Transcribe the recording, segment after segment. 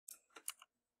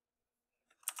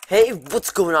Hey,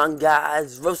 what's going on,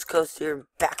 guys? Roast Coast here,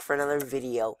 back for another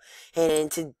video. And in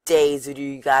today's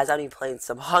video, you guys, I'll be playing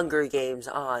some Hunger Games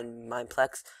on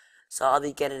Mineplex. So I'll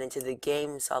be getting into the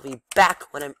game, so I'll be back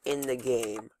when I'm in the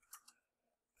game.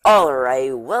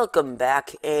 Alright, welcome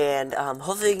back, and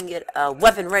hopefully we can get a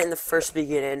weapon right in the first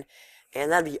beginning.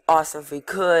 And that'd be awesome if we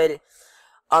could.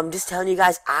 Just telling you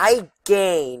guys, I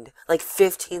gained like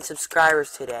 15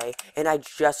 subscribers today, and I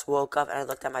just woke up and I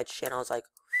looked at my channel, I was like,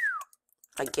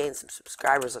 I gained some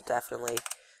subscribers, definitely.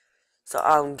 So,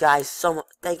 guys,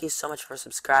 thank you so much for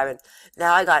subscribing.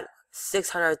 Now I got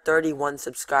 631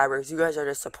 subscribers. You guys are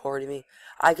just supporting me.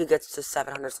 I could get to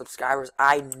 700 subscribers.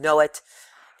 I know it.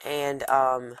 And,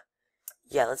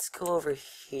 yeah, let's go over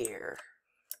here.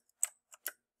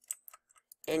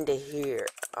 Into here.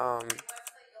 Alright.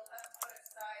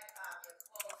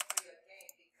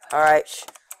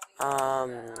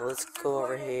 Let's go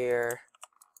over here.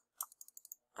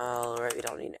 Alright, we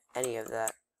don't need any of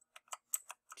that.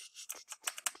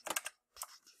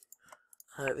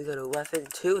 Alright, we got a weapon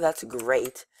too. That's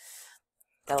great.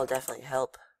 That will definitely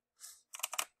help.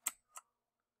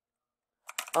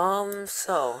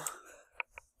 So.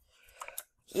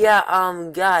 Yeah,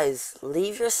 guys,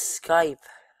 leave your Skype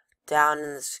down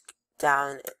in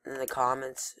the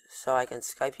comments so I can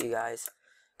Skype you guys.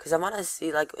 Because I want to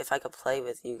see, like, if I could play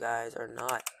with you guys or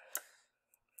not.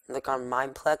 Like, on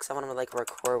Mineplex, I want to, like,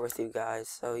 record with you guys.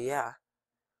 So, yeah.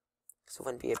 So, it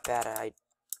wouldn't be a bad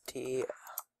idea.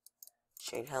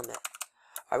 Chain helmet.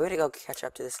 Alright, we're gonna go catch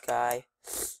up to this guy.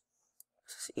 Let's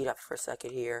just eat up for a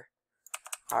second here.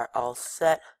 Alright, all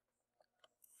set.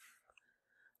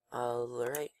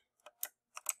 Alright.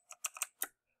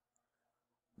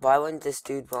 Why wouldn't this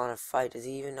dude want to fight? Does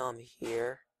he even know I'm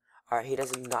here? Alright, he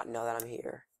does not know that I'm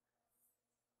here.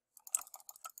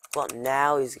 Well,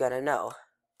 now he's gonna know.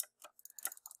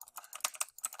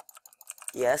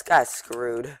 Yeah, this guy's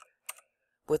screwed.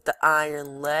 With the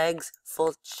iron legs,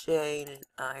 full chain and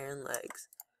iron legs.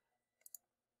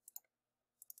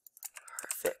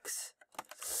 Perfect.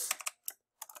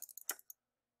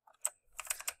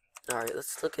 Alright,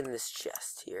 let's look in this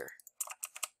chest here.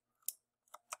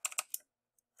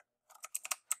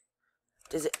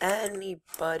 Is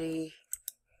anybody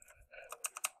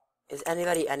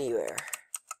anywhere?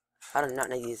 I do not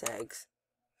need these eggs.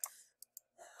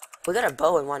 We got a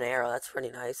bow and one arrow, that's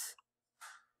pretty nice.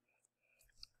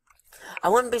 I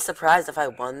wouldn't be surprised if I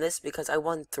won this because I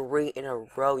won 3 in a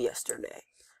row yesterday.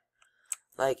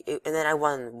 Like, and then I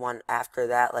won one after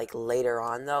that, like, later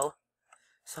on, though.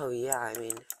 So, yeah, I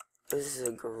mean, this is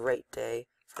a great day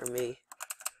for me.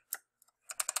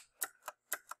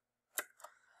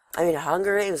 I mean,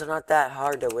 Hunger Games are not that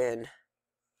hard to win.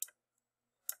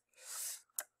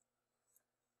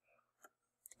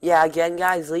 Yeah, again,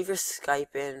 guys, leave your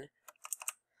Skype in.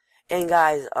 And,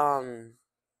 guys,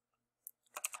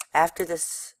 after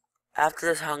this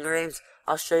Hunger Games,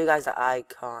 I'll show you guys the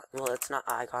icon. Well, it's not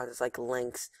icons, it's like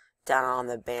links down on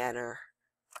the banner.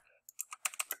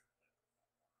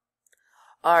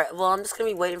 Alright, well, I'm just gonna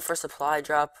be waiting for a supply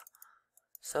drop.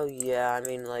 So, yeah, I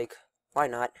mean, like, why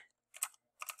not?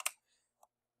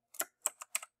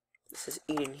 This is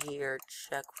eating here,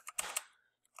 check.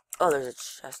 Oh, there's a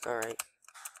chest, alright.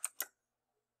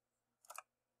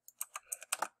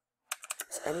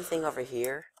 Is anything over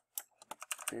here?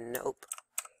 Nope.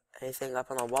 Anything up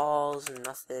on the walls?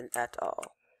 Nothing at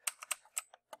all.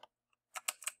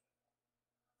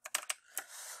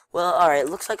 Well, alright,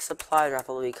 looks like supply drop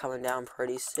will be coming down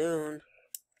pretty soon.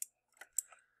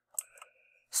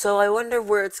 So I wonder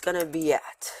where it's gonna be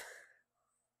at.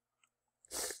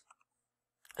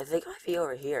 I think it might be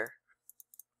over here.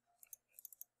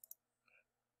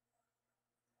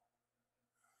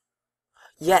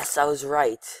 Yes, I was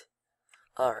right.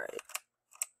 Alright.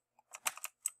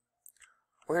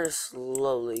 We're gonna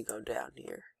slowly go down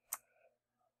here.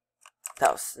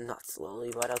 That was not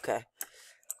slowly, but okay.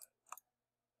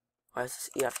 Let's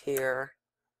just eat up here.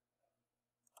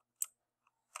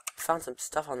 Found some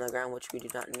stuff on the ground which we do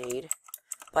not need.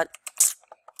 But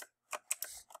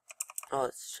oh,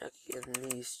 let's check in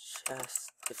these chests.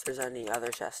 If there's any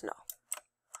other chests, no.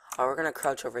 Oh, we're gonna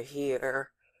crouch over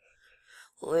here.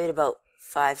 We'll wait about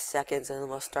 5 seconds and then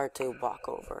we'll start to walk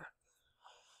over.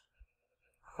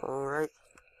 Alright.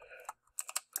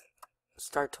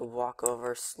 Start to walk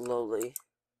over slowly.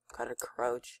 Gotta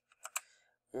crouch.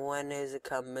 When is it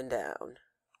coming down?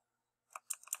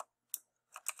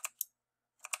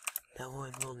 No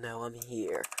one will know I'm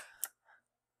here.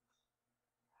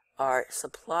 Alright,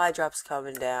 supply drops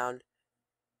coming down.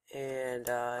 And,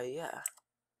 yeah.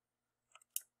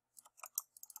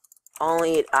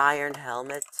 Only an iron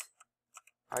helmet?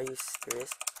 Are you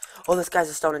serious? Oh, this guy's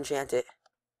a stone enchanted.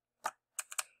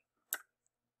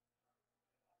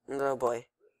 Oh boy.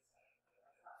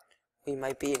 We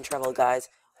might be in trouble, guys.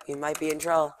 We might be in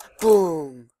trouble.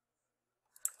 Boom!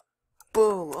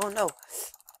 Boom! Oh no!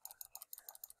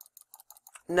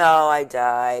 No, I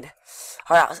died.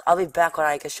 Alright, I'll be back when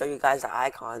I can show you guys the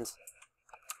icons.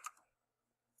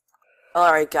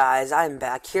 Alright guys, I'm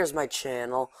back. Here's my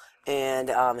channel. And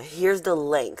here's the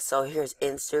link. So here's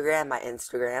Instagram,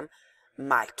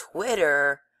 my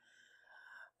Twitter,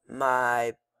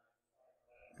 my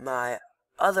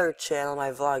other channel, my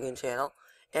vlogging channel,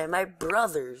 and my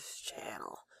brother's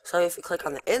channel. So if you click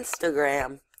on the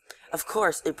Instagram, of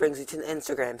course it brings you to the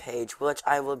Instagram page, which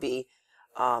I will be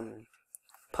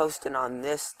posting on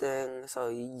this thing. So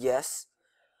yes.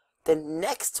 The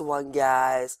next one,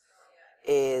 guys,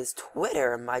 is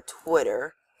Twitter, my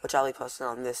Twitter, which I'll be posting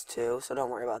on this too, so don't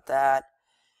worry about that.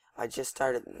 I just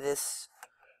started this.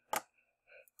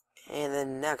 And the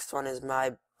next one is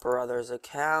my brother's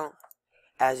account.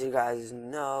 As you guys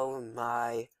know,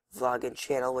 my vlogging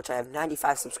channel, which I have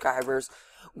 95 subscribers,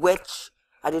 which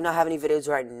I do not have any videos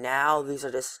right now. These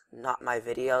are just not my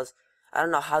videos. I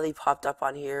don't know how they popped up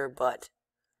on here, but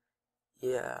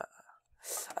yeah,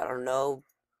 I don't know.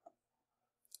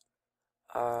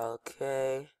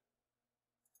 Okay.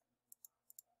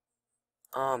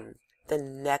 The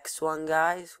next one,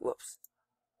 guys, whoops.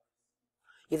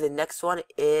 Yeah, the next one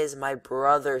is my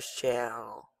brother's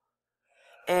channel.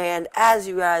 And as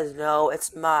you guys know,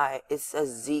 it's a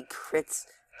Z-Crits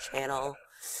channel.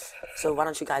 So why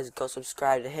don't you guys go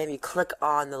subscribe to him? You click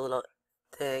on the little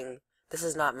thing. This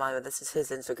is not mine, but this is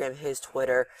his Instagram, his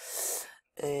Twitter.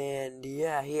 And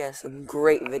yeah, he has some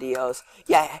great videos.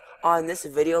 Yeah, on this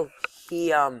video,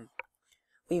 we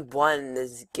won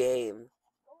this game.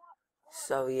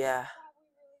 So yeah.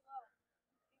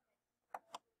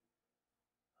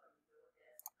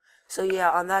 So yeah,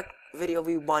 on that video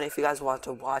we won, if you guys want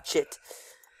to watch it.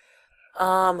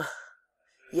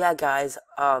 Yeah guys,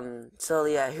 so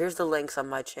yeah, here's the links on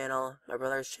my channel, my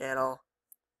brother's channel,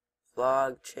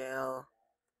 vlog channel,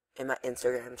 and my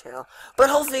Instagram channel. But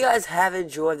hopefully you guys have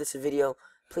enjoyed this video.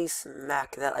 Please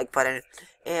smack that like button,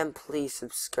 and please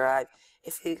subscribe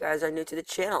if you guys are new to the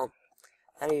channel.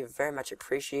 That'd be very much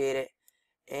appreciated.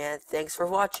 And thanks for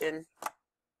watching.